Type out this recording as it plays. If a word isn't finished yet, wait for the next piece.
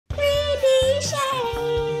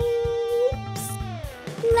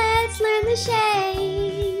learn the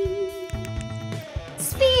shape.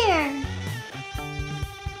 Sphere,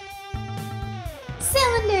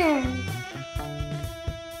 cylinder,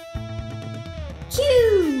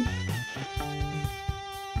 cube,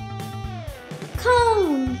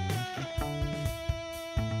 cone,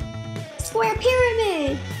 square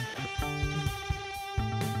pyramid,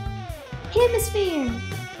 hemisphere,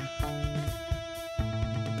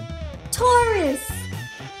 torus,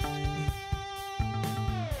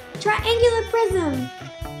 triangular prism,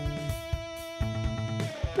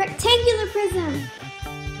 rectangular prism,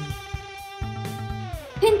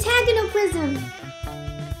 pentagonal prism,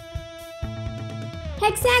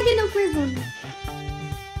 hexagonal prism,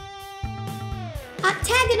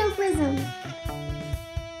 octagonal prism,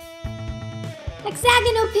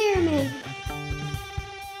 hexagonal pyramid,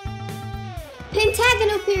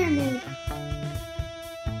 Pentagonal Pyramid,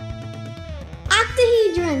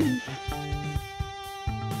 Octahedron,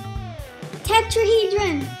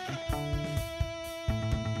 Tetrahedron,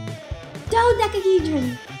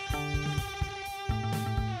 Dodecahedron,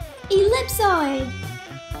 Ellipsoid,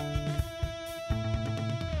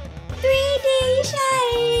 3D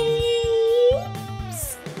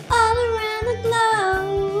shapes all around the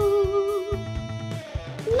globe.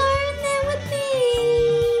 Learn them with me.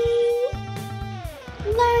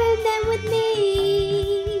 Learn them with me.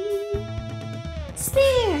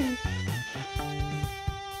 Sphere,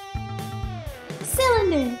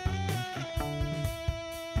 cylinder,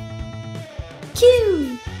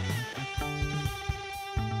 cube,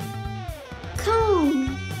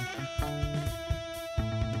 cone,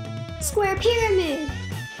 square pyramid,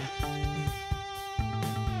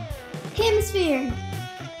 hemisphere,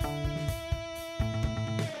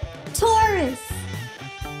 torus,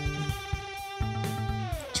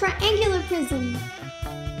 triangular prism,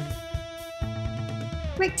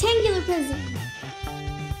 rectangular prism,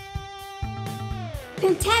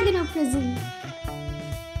 pentagonal prism,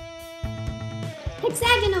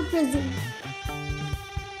 hexagonal prism,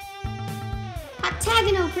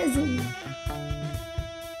 octagonal prism,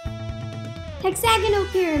 hexagonal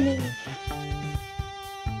pyramid,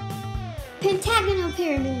 pentagonal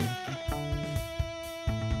pyramid,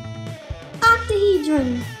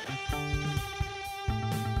 octahedron,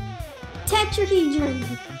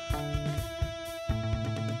 tetrahedron,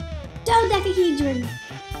 dodecahedron,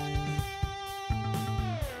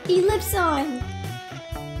 ellipsoid,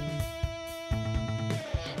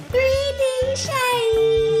 3D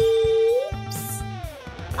shapes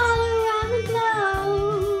all around the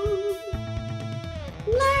globe.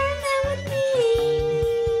 Learn them with me.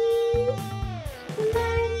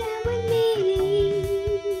 Learn them with me.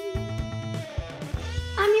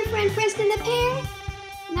 I'm your friend Princeton the Pear,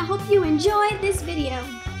 and I hope you enjoyed this video.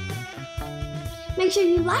 Make sure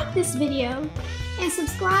you like this video and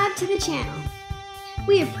subscribe to the channel.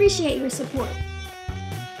 We appreciate your support.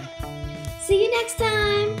 See you next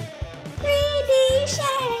time.